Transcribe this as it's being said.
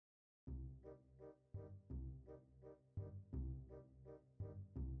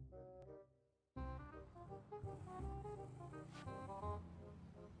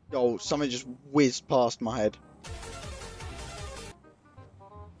Oh, something just whizzed past my head.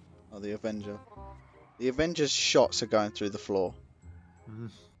 Oh, the Avenger. The Avenger's shots are going through the floor.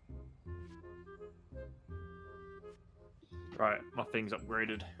 Right, my thing's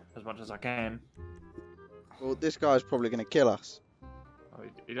upgraded as much as I can. Well, this guy's probably going to kill us. Oh,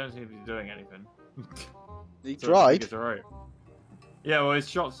 he don't seem to be doing anything. He So I think tried. it's alright. Yeah, well, his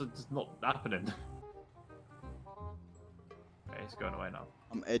shots are just not happening. Okay, he's going away now.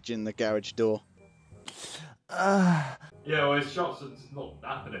 I'm edging the garage door. Yeah, well, his shots are just not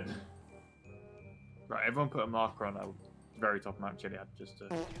happening. Right, everyone put a marker on the very top of Mount Chiliad just to...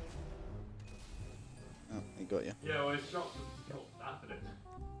 Oh, he got you. Yeah, well, his shots are just not happening.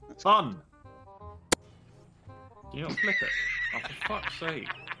 Fun! Can you not flip it? Oh, for fuck's sake.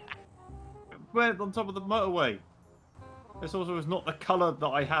 Where on top of the motorway? This also is not the colour that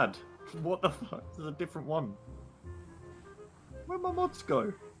I had. What the fuck? There's a different one. Where'd my mods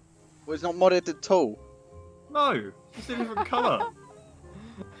go? Well, it's not modded at all. No! It's a different colour.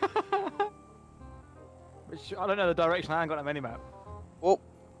 Which, I don't know the direction, I ain't got a mini-map. Well,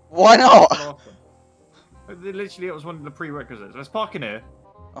 why not? Literally, it was one of the prerequisites. Let's park in here.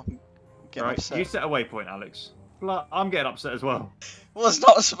 I'm getting Right, upset. you set a waypoint, Alex. I'm getting upset as well. Well, it's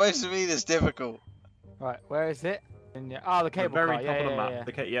not supposed to be this difficult. Right, where is it? Oh, the The cable very car. top of the map.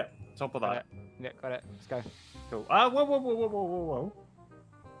 Yeah. Yeah, top of that. Yeah, got it. Let's go. Cool. Whoa.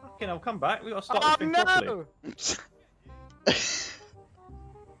 Fucking hell, come back. We gotta start this Oh thing properly. no!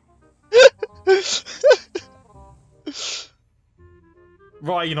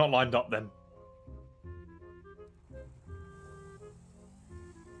 Right, you're not lined up then.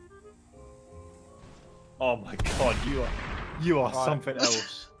 Oh my god, you are Right. something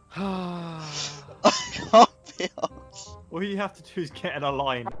else. I can't be arsed. All you have to do is get in a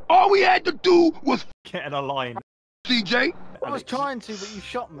line. All we had to do was Get in a line. CJ. I was trying to, but you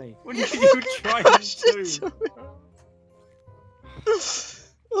shot me. What are you trying to do?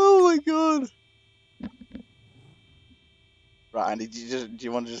 Oh my god. Right, Andy, do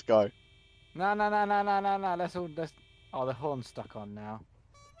you want to just go? No. Let's. Oh, the horn's stuck on now.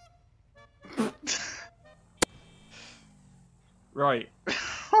 Right.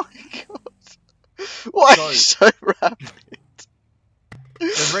 Oh my god. Why are you Go. so rapid?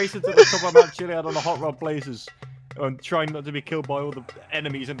 They're racing to the top of Mount Chiliad on the hot rod blazers. And trying not to be killed by all the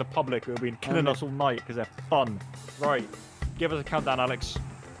enemies in the public who have been killing us all night because they're fun. Right. Give us a countdown, Alex.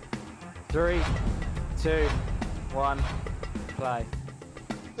 3, 2, 1, play.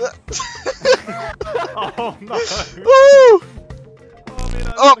 Oh no! Woo! Oh, man,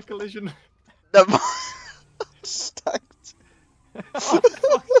 I Oh. had a collision. Never mind. Stacked. Oh, fuck's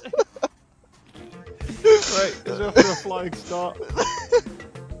sake. Right, is off to a flying start.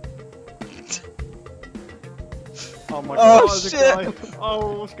 Oh my god, there's a shit. guy.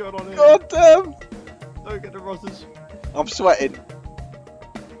 Oh, what's going on here? God damn! Don't get the roses. I'm sweating.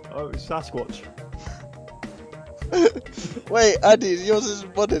 Oh, it's Sasquatch. Wait, Andy, yours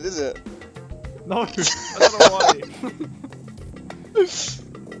isn't modded, is it? No, I don't know why.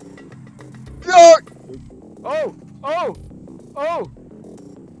 Yuck! Oh!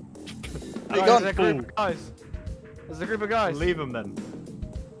 Be Right, gone, there's a group of guys. There's a group of guys. Leave him then.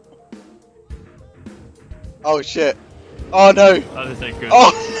 Oh shit. Oh no. Oh, this ain't good.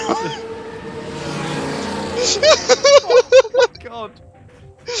 Oh Oh my god.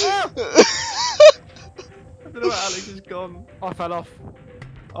 I don't know where Alex is gone. I fell off.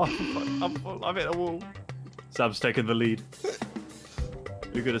 Oh, I'm hit a wall. Sam's taking the lead.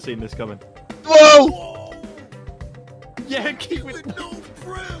 You could have seen this coming. Whoa! Yeah, keep it.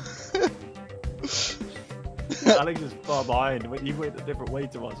 Alex is far behind. When you went a different way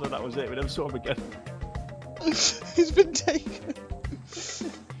to us, so that was it. We never saw him again. He's been taken.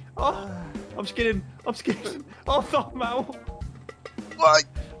 Oh, I'm skidding. Oh, no, Mal. Right.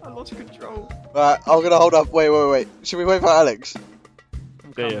 I lost control. Right, I'm gonna hold up. Wait. Should we wait for Alex?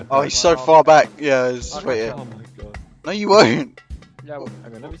 Yeah. Oh, he's so far back. Yeah, just wait here. Oh my god. No, you won't. Yeah, well,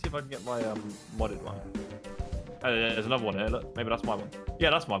 Okay, let me see if I can get my modded one. Oh, yeah, there's another one here. Look, maybe that's my one. Yeah,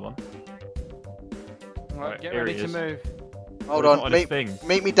 that's my one. right, Right, get here ready he to is. move. Hold Oh, he's not on. his thing.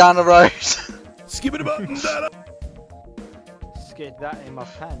 Meet me down the road. Skip it about that. Skid that in my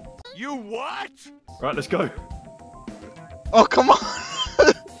pants. You what? Right, let's go. Oh, come on.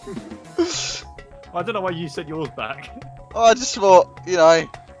 I don't know why you sent yours back. Oh, I just thought, you know,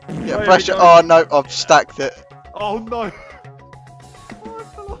 There get we pressure. go. Oh no, I've stacked it. Oh no! Oh, I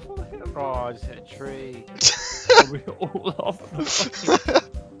fell off on him. Oh, I just hit a tree. We all off the fucking...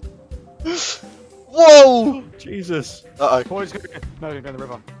 Whoa! Jesus. Uh Boys, go in the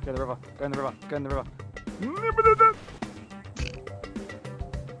river. Go in the river.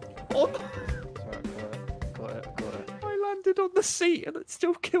 on. Got it. I landed on the seat and it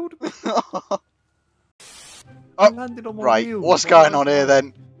still killed me. Oh, I landed on my right, wheels. what's Why going did I on here die?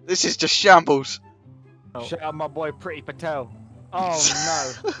 then? This is just shambles. Oh. Shout out my boy Pretty Patel.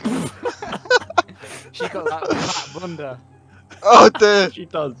 Oh no. She got that fat blunder. Oh dear. She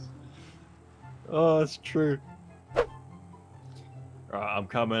does. Oh, it's true. Right, I'm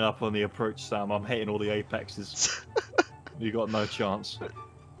coming up on the approach, Sam. I'm hitting all the apexes. You got no chance.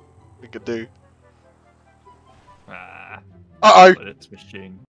 We could do. Ah, Uh but it's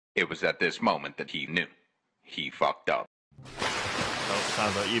machine. It was at this moment that he knew. He fucked up. Oh,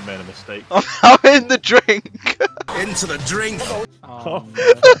 sounds like you made a mistake. oh. I'm in the drink. Into the drink. Oh, Oh,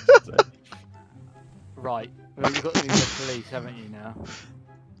 no. Right. Well, you've got to be the police, haven't you now?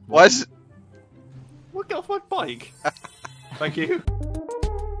 Why is it? What? Get off my bike. Thank you.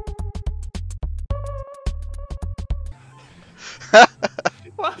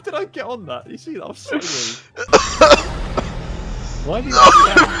 Why did I get on that? You see that? I was sailing. Why did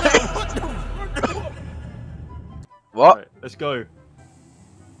I What? Right, let's go.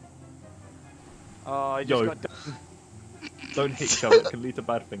 Oh, I just Yo. got done. Don't hit each other. It can lead to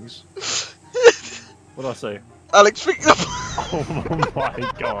bad things. What did I say? Alex, pick up. Oh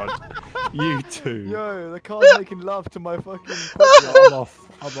my god. You two. Yo, the car's making love to my fucking. Yeah, I'm off.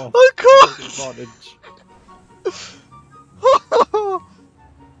 I'm off. Oh Take advantage. god.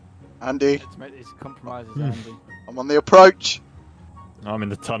 Andy, Let's make these compromises, Andy. I'm on the approach. I'm in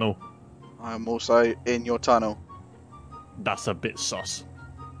the tunnel. I am also in your tunnel. That's a bit sus.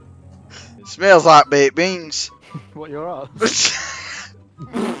 Smells like baked beans. What you're up?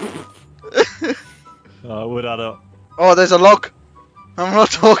 I would add up. Oh, there's a log. I'm not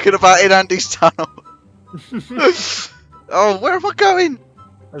talking about in Andy's tunnel. Oh, where am I going?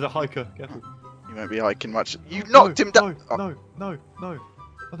 There's a hiker. Careful. You won't be hiking much. You knocked him down. No, no, no,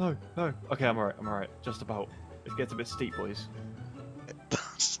 no, no. Okay, I'm alright. I'm alright. Just about. It gets a bit steep, boys.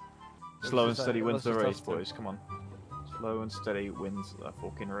 Slow and steady wins the race, boys. Come on. Slow and steady wins the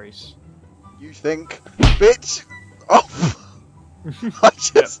fucking race. You think, bitch? Oh, I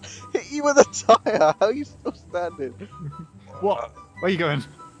just hit you with a tyre. How are you still standing? What? Where are you going?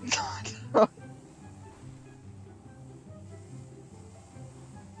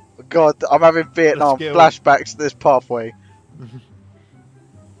 God, I'm having Vietnam skill. flashbacks to this pathway.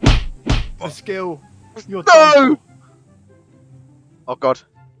 The skill. You're No! done for. Oh God,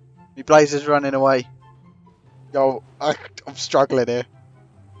 my blazer's running away. Yo, I'm struggling here.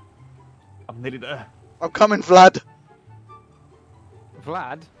 I'm nearly there. I'm coming, Vlad.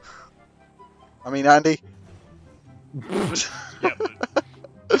 Vlad? I mean, Andy. Yep.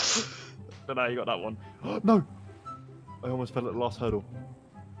 So now you got that one. No! I almost fell at the last hurdle.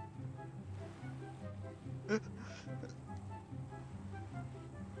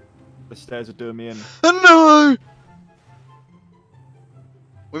 The stairs are doing me in. No!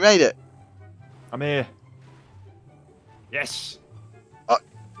 We made it. I'm here. Yes!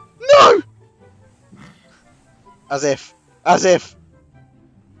 No! As if. As if.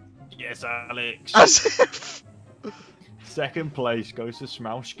 Yes, Alex! As if. Second place goes to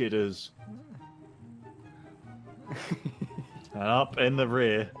Smouse Skidders. And up in the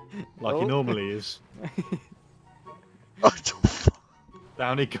rear, like he Oh. normally is. Oh,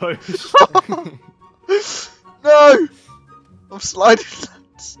 Down he goes. no! I'm sliding.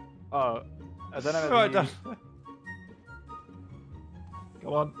 Oh, I don't know. Whether Right, you... down.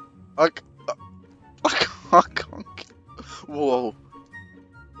 Come on. I can't. Whoa.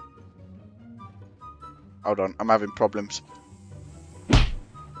 Hold on, I'm having problems.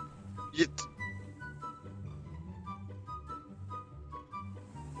 You...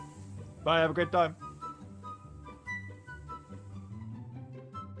 Bye, have a great time.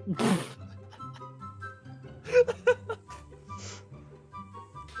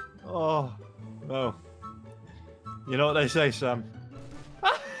 Oh, no. You know what they say, Sam?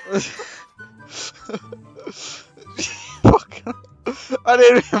 Fuck. I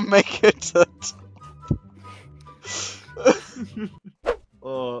didn't even make it to the top.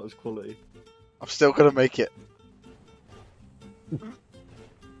 Oh, that was quality. I'm still gonna make it.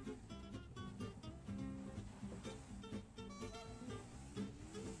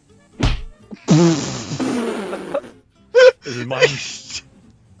 This is mine.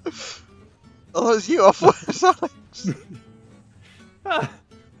 Oh, that was you off worse, Alex.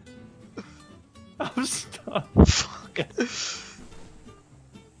 I'm stuck. Fuck.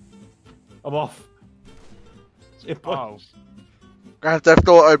 I'm off. See you, boys. Oh, Grand Theft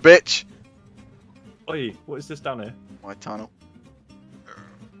Auto, bitch. Oi, what is this down here? My tunnel.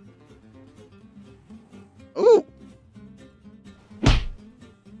 Ooh.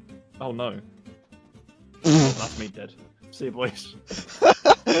 Oh no. That's me dead. See you, boys.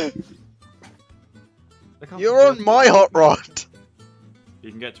 You're on my hot rod. You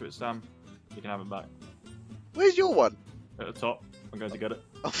can get to it, Sam. You can have it back. Where's your one? At the top. I'm going to get it.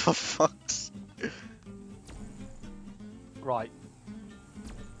 Oh, for fuck's sake. Right.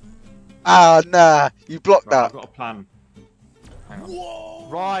 Ah, nah. You blocked Right, I've that. got a plan. Hang on. Whoa!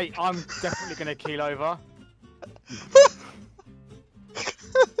 Right, I'm definitely gonna keel over.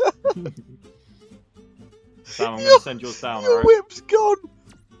 Sam, I'm going to send yours down, Your alright? whip's gone.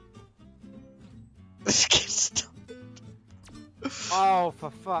 Let's get started. Oh, for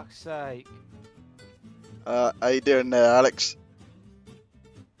fuck's sake. How you doing there, Alex?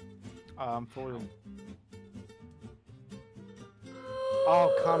 Oh, I'm falling.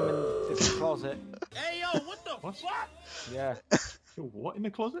 Oh, come into the closet. Hey yo, what the What? fuck? Yeah, You're what in the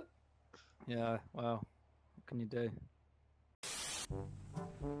closet? yeah, well, what can you do?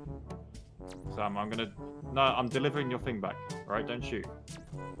 Sam, I'm gonna... No, I'm delivering your thing back. Alright, don't shoot.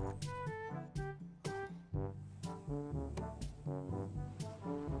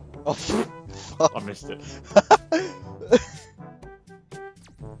 Oh, fuck. I missed it.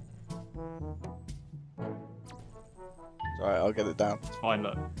 Alright, I'll get it down. It's fine,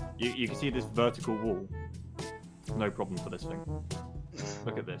 look. You can see this vertical wall. No problem for this thing.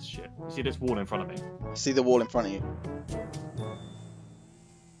 Look at this shit. You see this wall in front of me? I see the wall in front of you.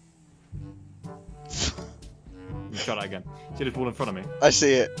 Let me try that again. See this wall in front of me? I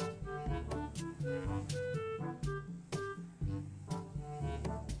see it.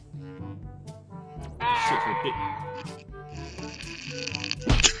 Shit's ridiculous.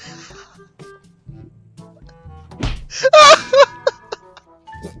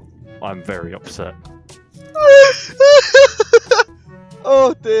 I'm very upset.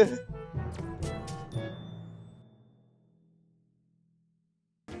 Oh dear.